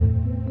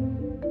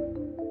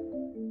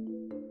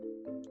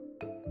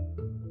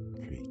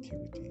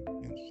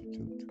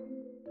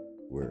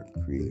where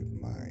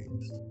creative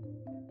minds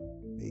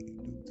make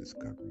new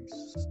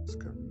discoveries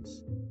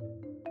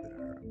that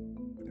are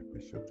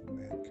beneficial to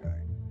mankind.